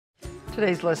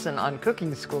Today's lesson on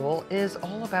Cooking School is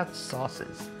all about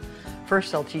sauces.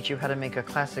 First, I'll teach you how to make a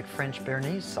classic French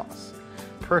Béarnaise sauce,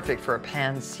 perfect for a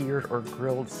pan-seared or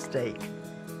grilled steak.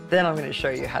 Then I'm going to show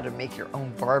you how to make your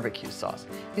own barbecue sauce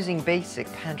using basic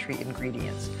pantry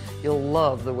ingredients. You'll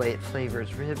love the way it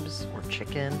flavors ribs or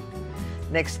chicken.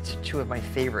 Next, two of my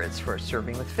favorites for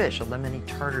serving with fish, a lemony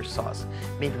tartar sauce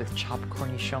made with chopped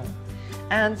cornichons,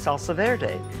 and salsa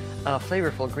verde, a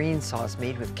flavorful green sauce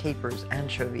made with capers,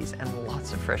 anchovies, and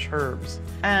lots of fresh herbs.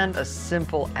 And a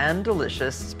simple and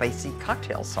delicious spicy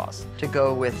cocktail sauce to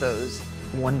go with those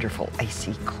wonderful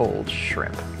icy cold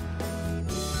shrimp.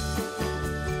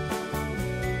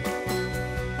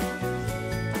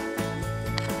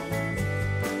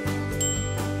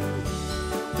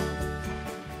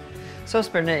 Sauce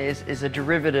Bearnaise is a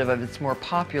derivative of its more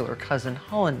popular cousin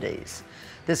hollandaise.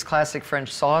 This classic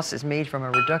French sauce is made from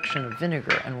a reduction of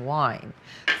vinegar and wine,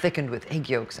 thickened with egg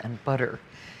yolks and butter.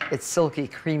 Its silky,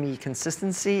 creamy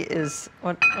consistency is,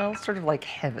 well, sort of like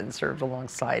heaven served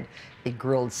alongside a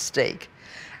grilled steak.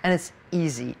 And it's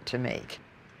easy to make.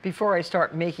 Before I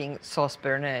start making sauce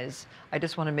Bearnaise, I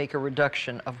just want to make a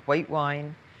reduction of white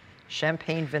wine,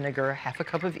 champagne vinegar, half a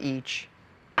cup of each,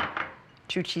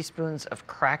 2 teaspoons of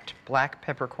cracked black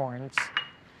peppercorns,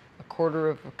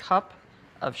 1/4 cup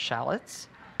of shallots,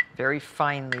 very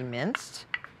finely minced,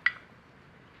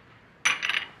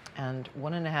 and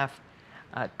 1½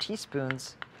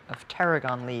 teaspoons of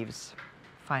tarragon leaves,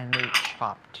 finely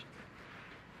chopped.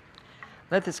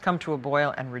 Let this come to a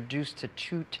boil and reduce to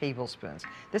 2 tablespoons.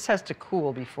 This has to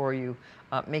cool before you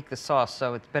make the sauce,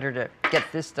 so it's better to get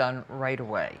this done right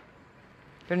away.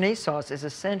 Béarnaise sauce is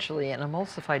essentially an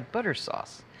emulsified butter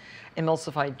sauce.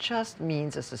 Emulsified just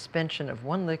means a suspension of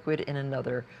one liquid in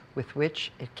another with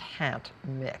which it can't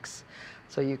mix.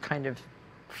 So you kind of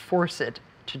force it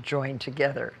to join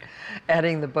together.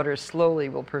 Adding the butter slowly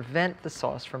will prevent the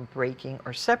sauce from breaking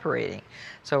or separating.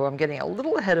 So I'm getting a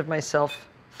little ahead of myself.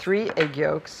 3 egg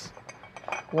yolks,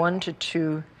 1 to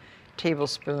 2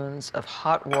 tablespoons of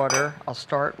hot water. I'll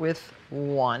start with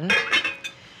 1.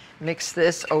 Mix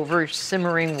this over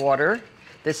simmering water.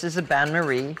 This is a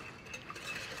bain-marie.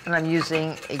 And I'm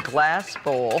using a glass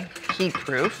bowl,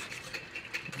 heat-proof.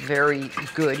 Very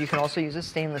good. You can also use a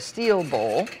stainless steel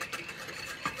bowl.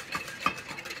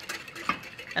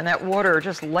 And that water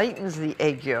just lightens the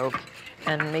egg yolk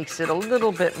and makes it a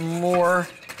little bit more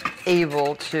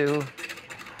able to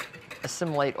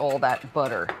assimilate all that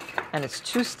butter. And it's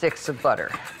 2 sticks of butter,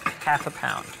 ½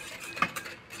 pound.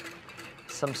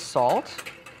 Some salt,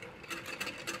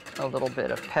 a little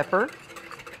bit of pepper.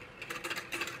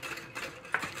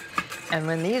 And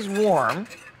when these warm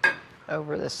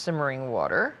over the simmering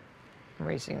water, I'm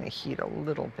raising the heat a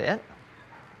little bit,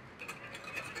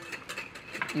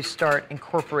 you start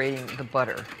incorporating the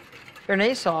butter.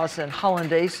 Béarnaise sauce and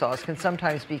hollandaise sauce can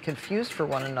sometimes be confused for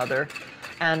one another,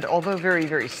 and although very,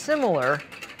 very similar,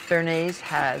 Béarnaise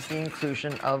has the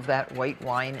inclusion of that white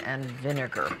wine and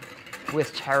vinegar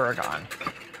with tarragon.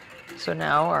 So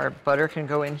now our butter can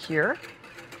go in here.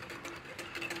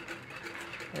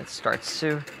 It starts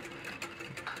to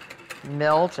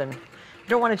melt, and you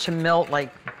don't want it to melt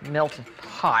like melt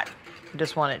hot. You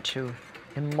just want it to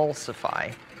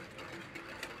emulsify.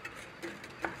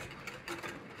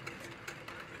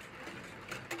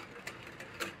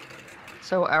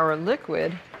 So our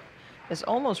liquid is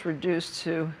almost reduced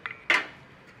to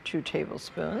 2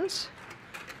 tablespoons.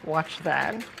 Watch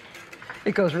that.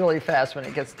 It goes really fast when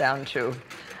it gets down to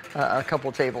a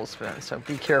couple tablespoons, so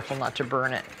be careful not to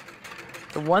burn it.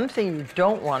 The one thing you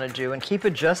don't want to do, and keep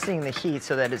adjusting the heat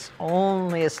so that it's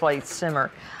only a slight simmer,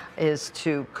 is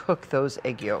to cook those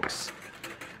egg yolks.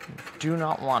 You do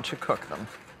not want to cook them.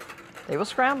 They will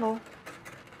scramble.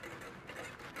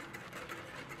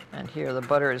 And here the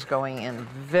butter is going in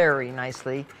very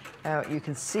nicely. Now you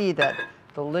can see that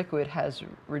the liquid has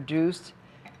reduced,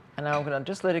 and now I'm going to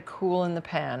just let it cool in the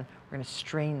pan. We're going to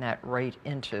strain that right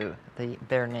into the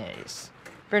Béarnaise.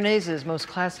 Béarnaise is most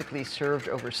classically served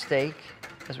over steak,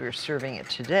 as we are serving it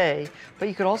today, but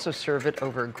you could also serve it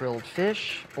over grilled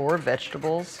fish or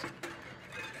vegetables.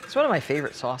 It's one of my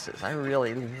favorite sauces. I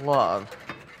really love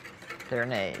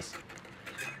Béarnaise.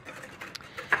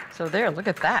 So there, look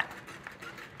at that.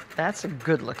 That's a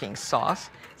good-looking sauce.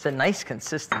 It's a nice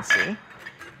consistency.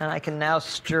 And I can now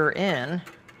stir in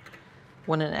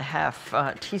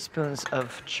 1½ teaspoons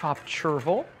of chopped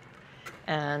chervil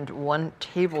and 1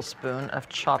 tablespoon of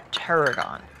chopped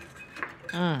tarragon.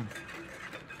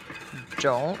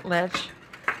 Don't let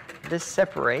this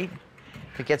separate.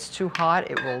 If it gets too hot,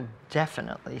 it will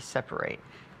definitely separate.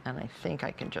 And I think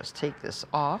I can just take this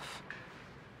off,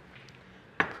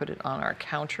 put it on our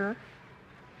counter.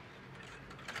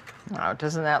 Now,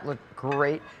 doesn't that look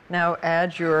great? Now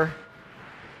add your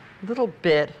little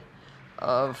bit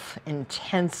of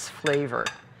intense flavor.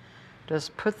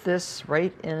 Just put this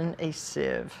right in a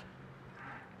sieve.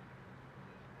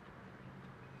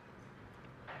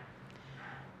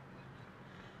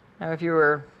 Now, if you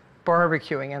were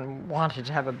barbecuing and wanted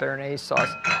to have a Béarnaise sauce,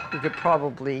 you could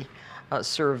probably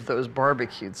serve those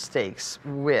barbecued steaks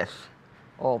with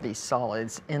all these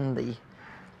solids in the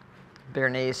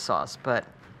Béarnaise sauce, but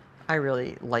I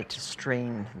really like to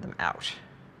strain them out.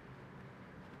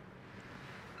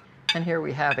 And here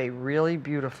we have a really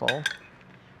beautiful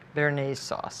Béarnaise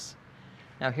sauce.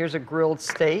 Now here's a grilled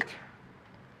steak.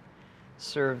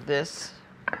 Serve this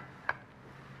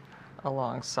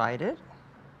alongside it,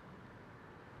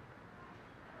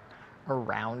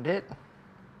 around it.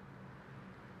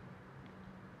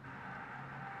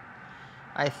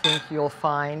 I think you'll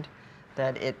find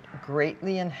that it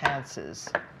greatly enhances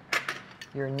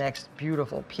your next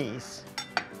beautiful piece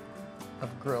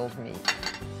of grilled meat.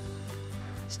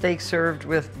 Steak served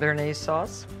with Béarnaise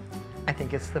sauce, I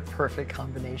think it's the perfect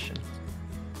combination.